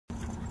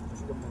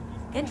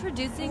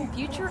Introducing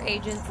future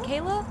agents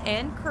Kayla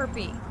and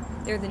Kirpy.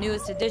 They're the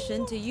newest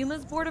addition to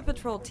Yuma's Border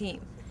Patrol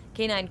team.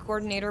 Canine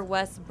coordinator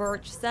Wes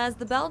Birch says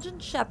the Belgian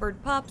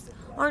Shepherd pups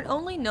aren't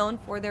only known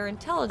for their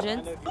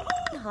intelligence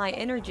and high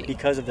energy.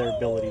 Because of their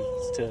ability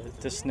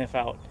to sniff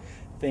out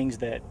things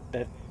that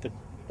the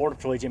Border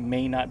Patrol agent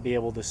may not be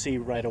able to see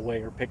right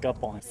away or pick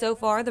up on. So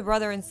far, the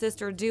brother and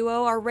sister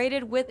duo are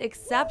rated with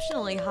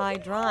exceptionally high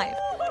drive,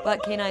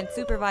 but Canine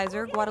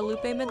Supervisor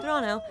Guadalupe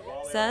Medrano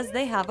says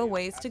they have a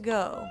ways to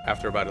go.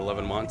 After about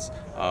 11 months,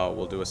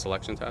 we'll do a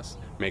selection test,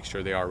 make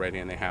sure they are ready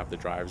and they have the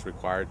drives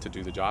required to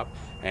do the job.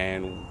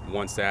 And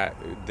once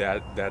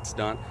that's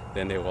done,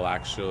 then they will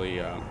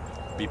actually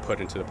be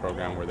put into the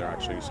program where they're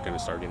actually going to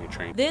start getting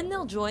trained. Then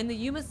they'll join the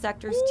Yuma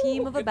sector's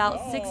team of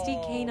about 60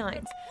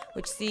 canines,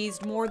 which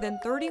seized more than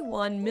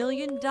 $31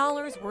 million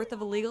worth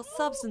of illegal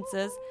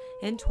substances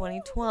in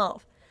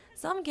 2012.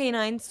 Some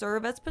canines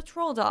serve as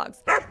patrol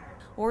dogs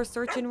or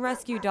search and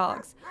rescue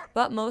dogs,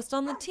 but most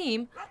on the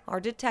team are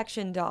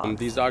detection dogs.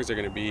 These dogs are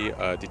going to be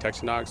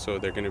detection dogs, so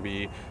they're going to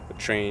be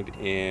trained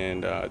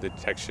in the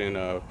detection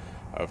of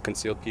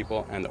concealed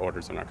people and the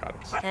orders of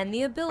narcotics. And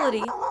the ability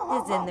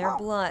is in their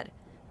blood.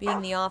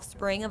 Being the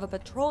offspring of a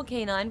patrol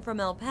canine from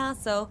El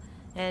Paso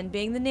and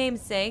being the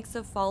namesakes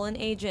of fallen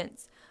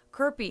agents.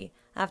 Kirpy,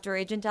 after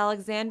Agent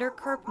Alexander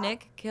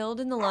Kirpnick killed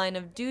in the line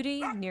of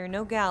duty near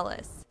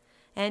Nogales.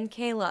 And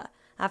Kayla,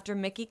 after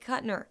Mickey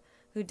Kuttner,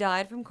 who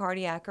died from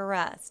cardiac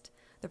arrest.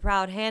 The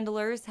proud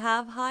handlers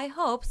have high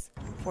hopes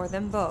for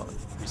them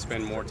both. We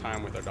spend more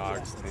time with our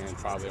dogs than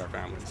probably our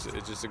families.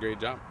 It's just a great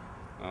job.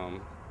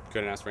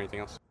 Couldn't ask for anything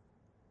else.